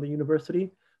equipment from the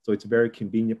university. So it's a very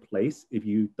convenient place if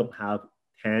you don't have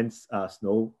tents,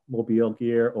 snowmobile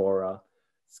gear, or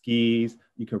skis.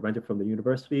 You can rent it from the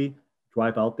university,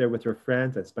 drive out there with your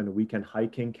friends and spend a weekend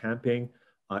hiking, camping.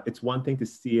 It's one thing to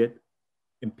see it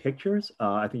in pictures.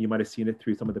 I think you might have seen it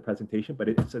through some of the presentation, but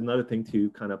it's another thing to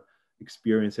kind of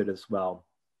experience it as well.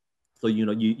 So, you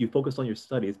know, you focus on your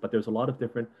studies, but there's a lot of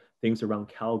different things around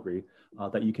Calgary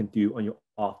that you can do on your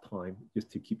off time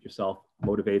just to keep yourself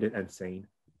motivated and sane.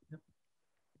 Yep.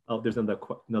 Oh, there's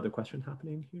another question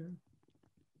happening here.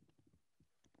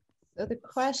 So the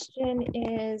question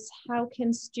is, how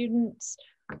can students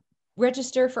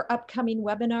register for upcoming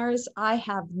webinars? I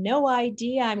have no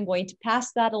idea. I'm going to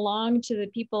pass that along to the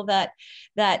people that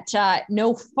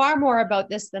know far more about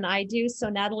this than I do. So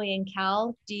Natalie and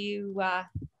Cal, do you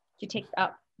take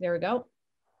up? There we go.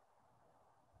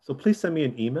 So please send me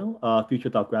an email,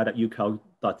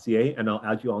 future.grad@ucal.ca, and I'll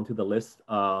add you onto the list,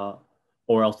 or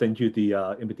I'll send you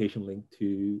the invitation link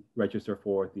to register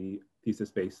for the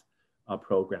thesis-based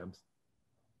programs.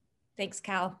 Thanks,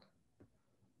 Cal.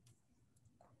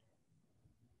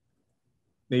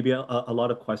 Maybe a lot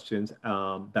of questions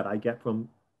that I get from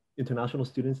international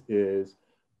students is,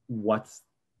 what's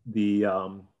the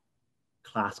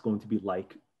class going to be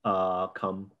like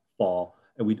come fall?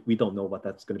 And we don't know what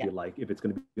that's going to be like, if it's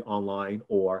going to be online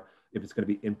or if it's going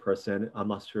to be in person. I'm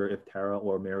not sure if Tara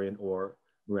or Marion or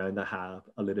Miranda have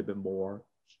a little bit more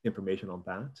information on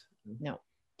that.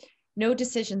 No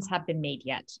decisions have been made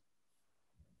yet.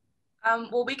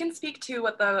 Well, we can speak to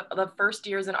what the first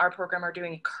years in our program are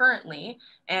doing currently.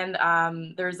 And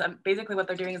basically what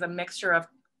they're doing is a mixture of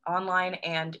online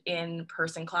and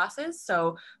in-person classes.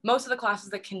 So most of the classes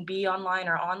that can be online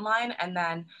are online. And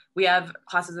then we have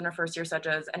classes in our first year, such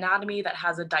as anatomy, that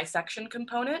has a dissection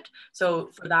component.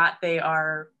 So for that, they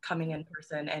are coming in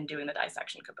person and doing the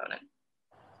dissection component.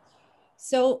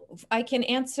 So I can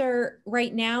answer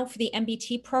right now for the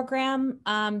MBT program.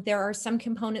 There are some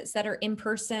components that are in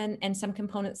person and some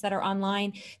components that are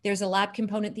online. There's a lab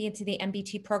component to the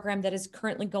MBT program that is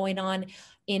currently going on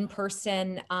in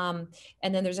person. And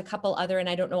then there's a couple other, and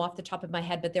I don't know off the top of my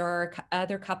head, but there are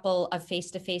other couple of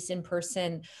face-to-face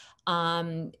in-person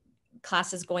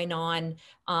classes going on,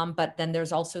 but then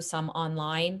there's also some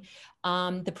online.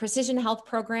 The Precision Health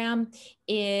program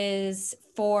is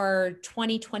for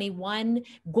 2021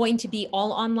 going to be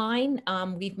all online.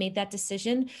 We've made that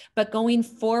decision, but going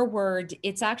forward,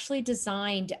 it's actually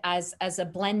designed as a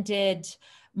blended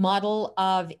model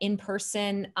of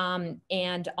in-person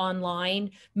and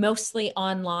online, mostly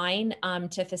online,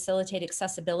 to facilitate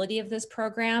accessibility of this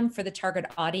program for the target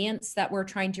audience that we're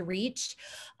trying to reach.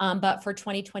 But for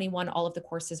 2021, all of the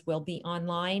courses will be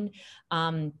online,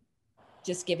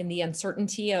 just given the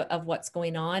uncertainty of what's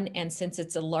going on. And since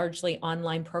it's a largely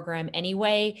online program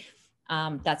anyway,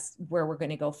 that's where we're going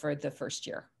to go for the first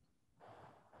year.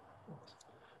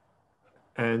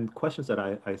 And questions that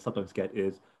I sometimes get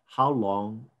is, how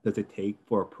long does it take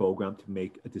for a program to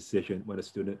make a decision when a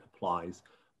student applies?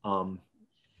 You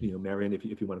know, Marion, if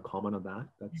you want to comment on that,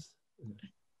 that's,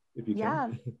 if you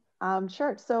can.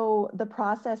 Sure. So the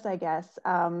process, I guess,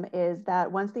 is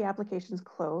that once the applications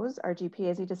close, our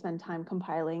GPAs need to spend time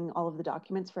compiling all of the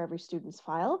documents for every student's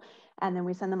file, and then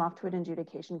we send them off to an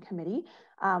adjudication committee,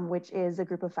 which is a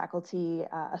group of faculty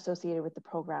associated with the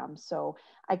program. So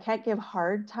I can't give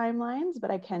hard timelines,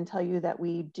 but I can tell you that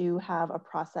we do have a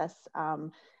process,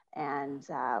 and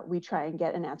we try and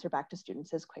get an answer back to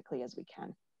students as quickly as we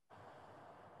can.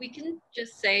 We can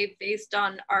just say, based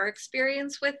on our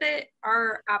experience with it,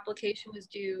 our application was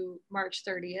due March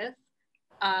 30th.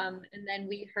 And then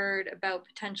we heard about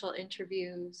potential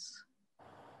interviews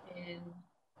in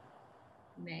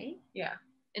May? Yeah.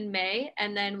 In May.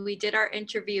 And then we did our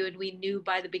interview and we knew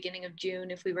by the beginning of June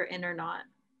if we were in or not.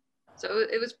 So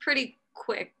it was pretty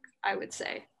quick, I would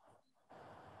say.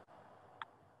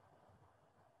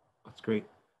 That's great.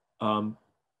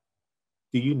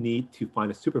 Do you need to find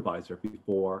a supervisor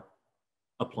before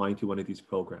applying to one of these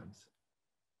programs?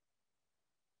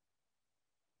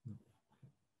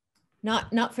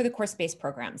 Not for the course-based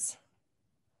programs.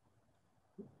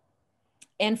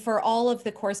 And for all of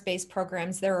the course-based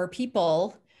programs, there are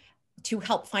people to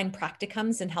help find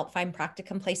practicums and help find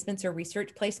practicum placements or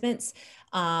research placements.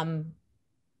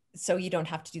 So you don't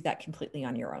have to do that completely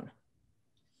on your own.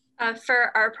 For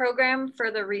our program,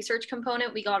 for the research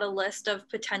component, we got a list of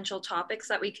potential topics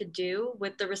that we could do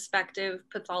with the respective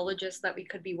pathologists that we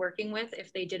could be working with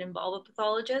if they did involve a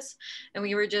pathologist. And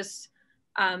we were just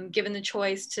given the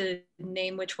choice to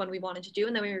name which one we wanted to do,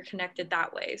 and then we were connected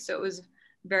that way. So it was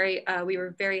we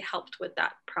were very helped with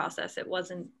that process. It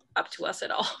wasn't up to us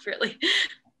at all, really.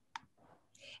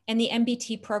 And the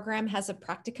MBT program has a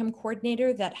practicum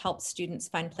coordinator that helps students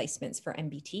find placements for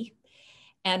MBT.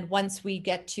 And once we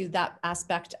get to that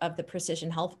aspect of the precision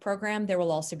health program, there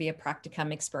will also be a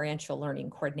practicum experiential learning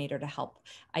coordinator to help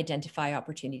identify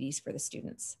opportunities for the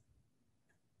students.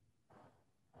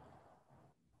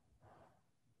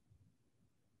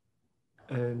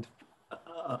 And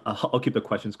I'll keep the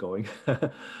questions going.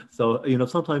 So, you know,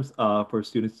 sometimes for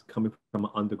students coming from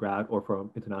undergrad or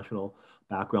from international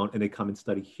background and they come and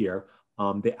study here,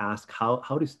 they ask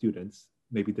how do students,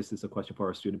 maybe this is a question for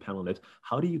our student panelists,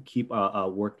 how do you keep a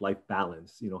work-life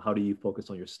balance? You know, how do you focus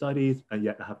on your studies and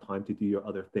yet have time to do your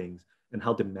other things? And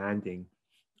how demanding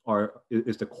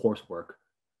is the coursework?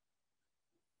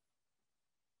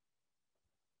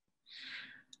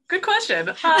 Good question.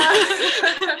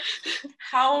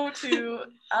 How to,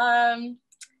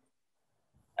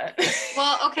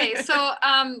 well, okay, so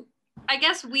I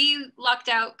guess we lucked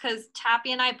out because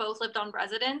Tappy and I both lived on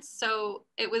residence, so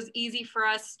it was easy for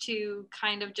us to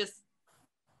kind of just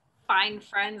find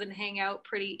friends and hang out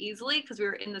pretty easily because we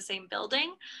were in the same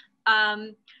building.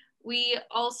 We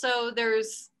also,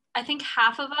 I think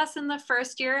half of us in the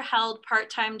first year held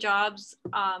part-time jobs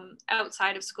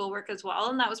outside of schoolwork as well,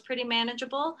 and that was pretty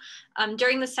manageable.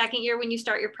 During the second year, when you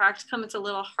start your practicum, it's a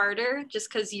little harder just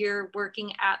because you're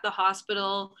working at the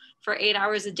hospital for 8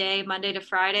 hours a day, Monday to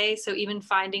Friday. So even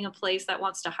finding a place that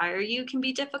wants to hire you can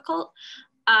be difficult.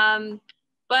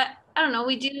 But I don't know,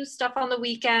 we do stuff on the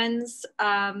weekends.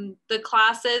 The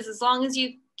classes, as long as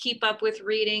you keep up with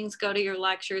readings, go to your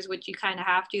lectures, which you kind of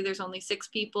have to. There's only 6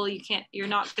 people. You're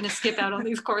not going to skip out on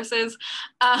these courses.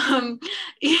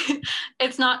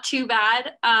 It's not too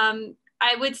bad.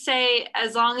 I would say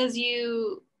as long as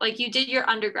you did your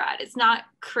undergrad, it's not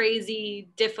crazy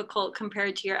difficult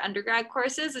compared to your undergrad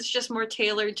courses. It's just more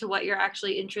tailored to what you're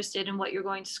actually interested in, what you're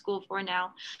going to school for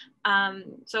now.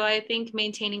 So I think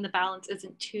maintaining the balance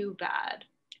isn't too bad.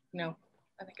 No,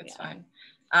 I think it's fine.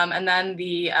 And then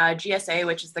the GSA,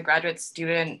 which is the Graduate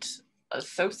Student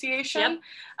Association,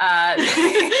 yep.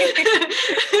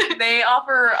 They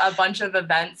offer a bunch of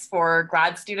events for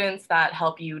grad students that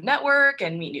help you network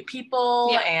and meet new people,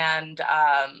 yep. And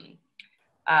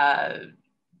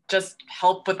just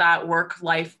help with that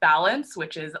work-life balance,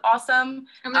 which is awesome.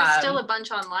 And there's still a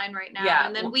bunch online right now. Yeah.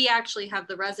 And then we actually have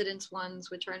the residence ones,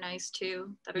 which are nice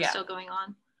too, that are still going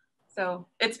on. So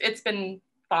it's been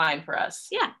fine for us.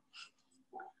 Yeah.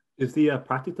 Is the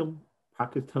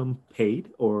practicum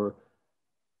paid or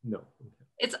no?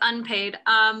 It's unpaid.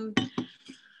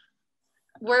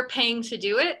 We're paying to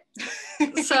do it.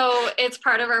 So it's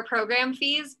part of our program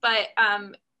fees, but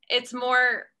it's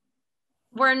more,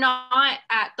 we're not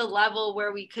at the level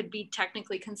where we could be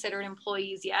technically considered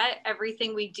employees yet.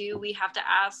 Everything we do, we have to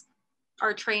ask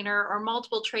our trainer or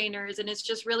multiple trainers, and it's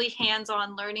just really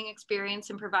hands-on learning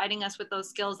experience and providing us with those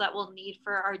skills that we'll need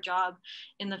for our job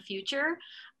in the future.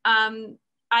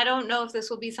 I don't know if this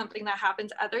will be something that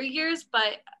happens other years,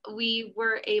 but we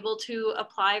were able to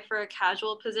apply for a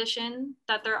casual position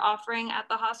that they're offering at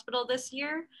the hospital this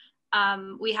year.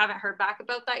 We haven't heard back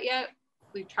about that yet.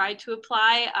 We've tried to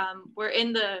apply. We're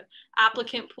in the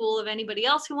applicant pool of anybody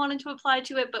else who wanted to apply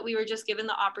to it, but we were just given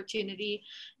the opportunity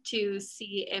to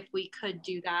see if we could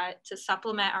do that to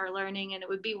supplement our learning, and it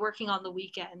would be working on the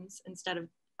weekends instead of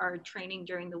our training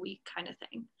during the week kind of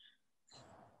thing.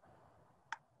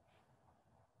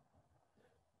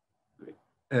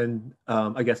 And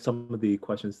I guess some of the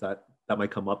questions that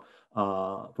might come up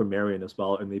for Marion as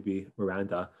well, and maybe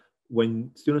Miranda,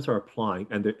 when students are applying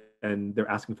and they're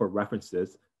asking for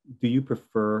references, do you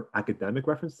prefer academic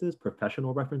references,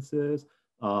 professional references?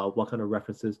 What kind of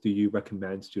references do you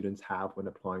recommend students have when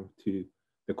applying to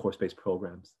the course-based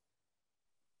programs?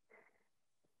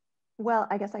 Well,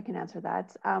 I guess I can answer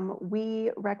that.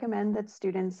 We recommend that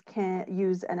students can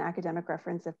use an academic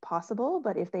reference if possible,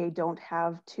 but if they don't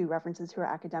have 2 references who are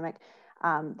academic,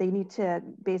 they need to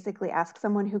basically ask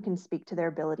someone who can speak to their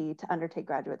ability to undertake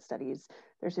graduate studies,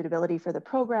 their suitability for the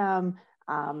program,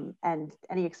 and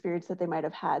any experience that they might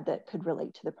have had that could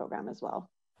relate to the program as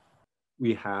well.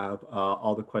 We have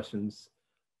all the questions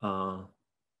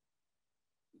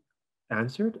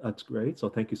answered. That's great. So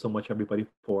thank you so much, everybody,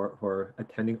 for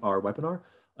attending our webinar.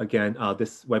 Again,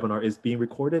 this webinar is being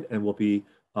recorded and will be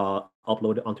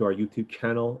uploaded onto our YouTube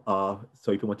channel.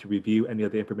 So if you want to review any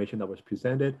of the information that was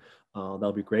presented,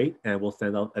 that'll be great. And we'll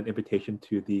send out an invitation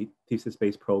to the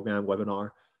thesis-based program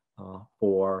webinar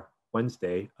for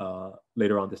Wednesday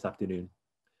later on this afternoon.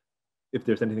 If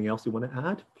there's anything else you want to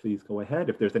add, please go ahead.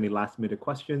 If there's any last-minute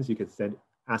questions, you can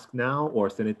ask now or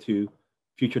send it to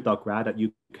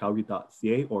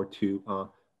future.grad@ucalgary.ca, or to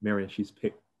Marion. She's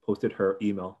posted her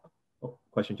email. Oh,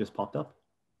 question just popped up.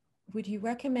 Would you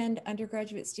recommend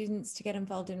undergraduate students to get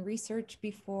involved in research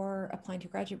before applying to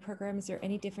graduate program? Is there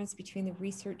any difference between the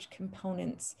research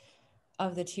components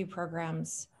of the two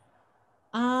programs?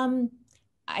 I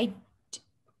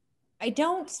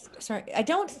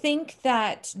don't think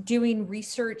that doing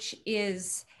research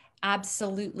is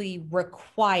absolutely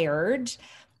required.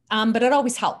 But it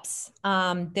always helps.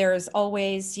 There's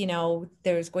always,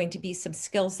 there's going to be some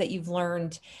skills that you've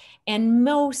learned, and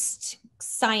most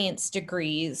science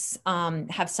degrees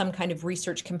have some kind of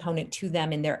research component to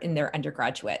them in their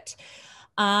undergraduate.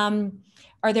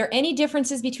 Are there any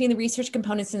differences between the research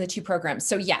components in the two programs?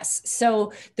 So yes,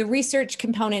 so the research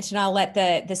component, and I'll let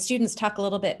the students talk a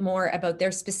little bit more about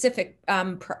their specific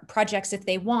projects if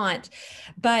they want,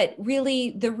 but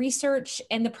really the research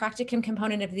and the practicum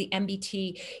component of the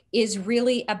MBT is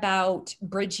really about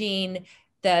bridging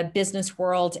the business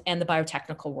world and the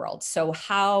biotechnical world. So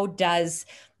how does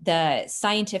the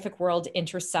scientific world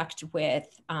intersect with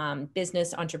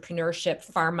business, entrepreneurship,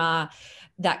 pharma,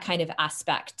 that kind of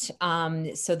aspect?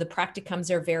 So the practicums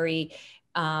are very,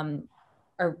 are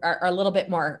a little bit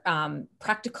more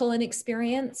practical in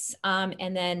experience.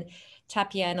 And then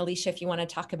Tapia and Alicia, if you want to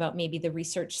talk about maybe the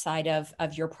research side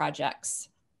of your projects.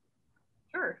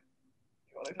 Sure.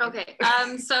 Okay,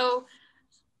 so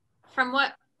from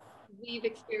what we've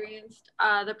experienced,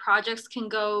 the projects can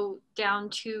go down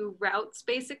two routes,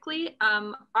 basically.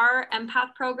 Our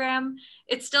empath program,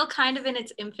 it's still kind of in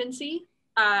its infancy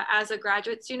as a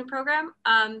graduate student program.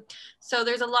 So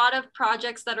there's a lot of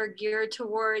projects that are geared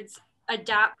towards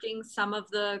adapting some of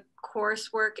the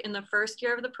coursework in the first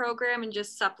year of the program and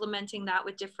just supplementing that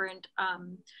with different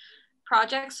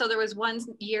projects. So there was one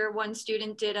year, one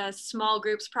student did a small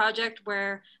groups project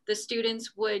where the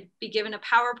students would be given a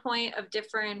PowerPoint of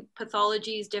different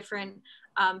pathologies, different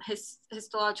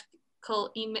histological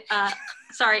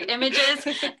images,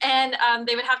 and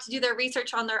they would have to do their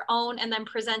research on their own and then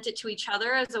present it to each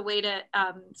other as a way to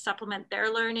supplement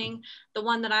their learning. The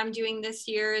one that I'm doing this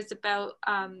year is about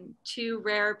 2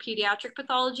 rare pediatric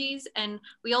pathologies, and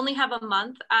we only have a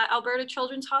month at Alberta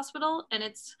Children's Hospital, and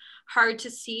it's hard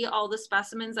to see all the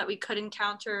specimens that we could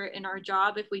encounter in our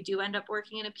job if we do end up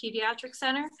working in a pediatric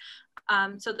center.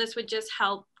 So this would just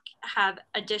help have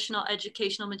additional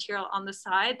educational material on the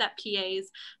side that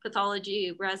PAs,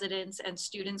 pathology residents, and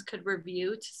students could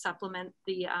review to supplement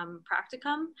the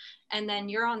practicum. And then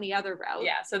you're on the other route.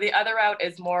 Yeah, so the other route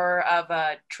is more of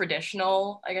a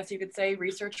traditional, I guess you could say,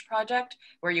 research project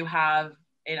where you have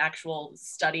an actual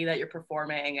study that you're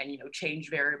performing and,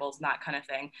 change variables and that kind of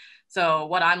thing. So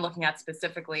what I'm looking at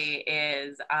specifically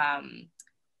is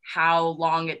how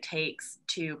long it takes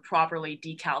to properly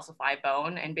decalcify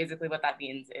bone. And basically what that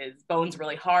means is bone's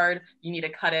really hard. You need to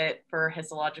cut it for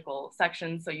histological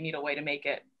sections. So you need a way to make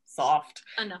it soft.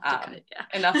 Enough to cut, yeah.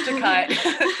 Enough to cut.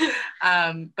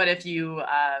 But if you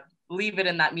leave it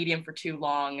in that medium for too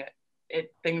long,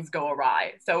 things go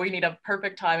awry. So we need a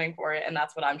perfect timing for it. And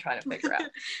that's what I'm trying to figure out.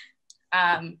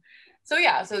 So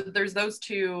there's those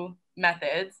two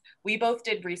methods. We both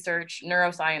did research,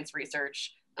 neuroscience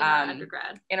research, in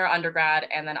our undergrad,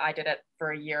 and then I did it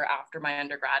for a year after my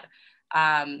undergrad.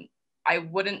 I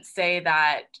wouldn't say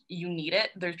that you need it.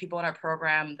 There's people in our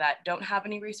program that don't have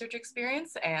any research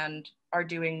experience and are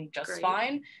doing just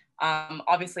fine.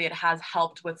 Obviously it has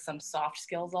helped with some soft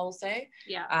skills, I'll say.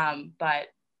 Yeah. But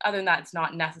other than that, it's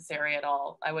not necessary at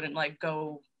all. I wouldn't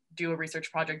go do a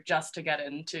research project just to get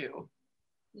into.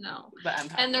 No.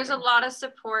 And there's a lot of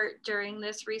support during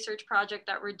this research project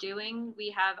that we're doing. We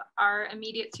have our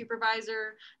immediate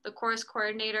supervisor, the course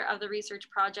coordinator of the research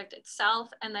project itself,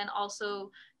 and then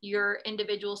also your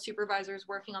individual supervisors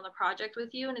working on the project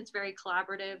with you. And it's very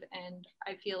collaborative. And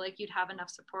I feel like you'd have enough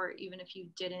support even if you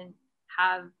didn't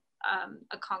have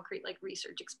a concrete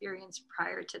research experience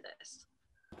prior to this.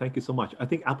 Thank you so much. I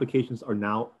think applications are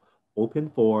now open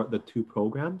for the two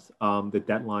programs. The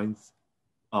deadlines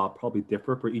probably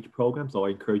differ for each program. So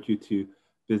I encourage you to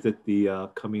visit the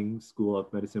Cummings School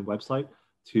of Medicine website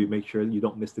to make sure you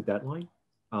don't miss the deadline.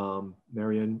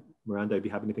 Marion, Miranda, if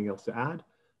you have anything else to add,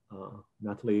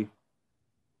 Natalie,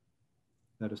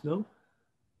 let us know.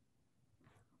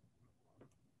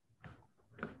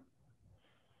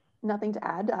 Nothing to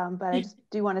add, but I just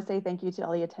do want to say thank you to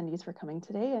all the attendees for coming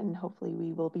today, and hopefully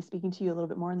we will be speaking to you a little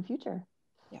bit more in the future.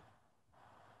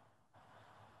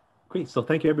 Great, so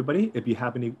thank you everybody. If you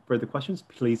have any further questions,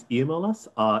 please email us.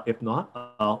 If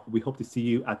not, we hope to see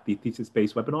you at the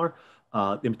thesis-based webinar.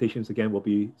 The invitations again will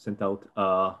be sent out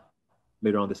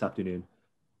later on this afternoon.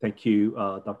 Thank you,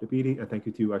 Dr. Beatty, and thank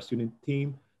you to our student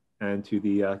team. and to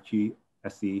the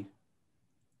GSE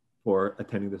for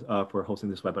attending this, for hosting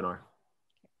this webinar.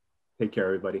 Take care,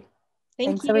 everybody. Thank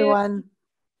Thanks, you. everyone.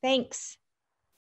 Thanks.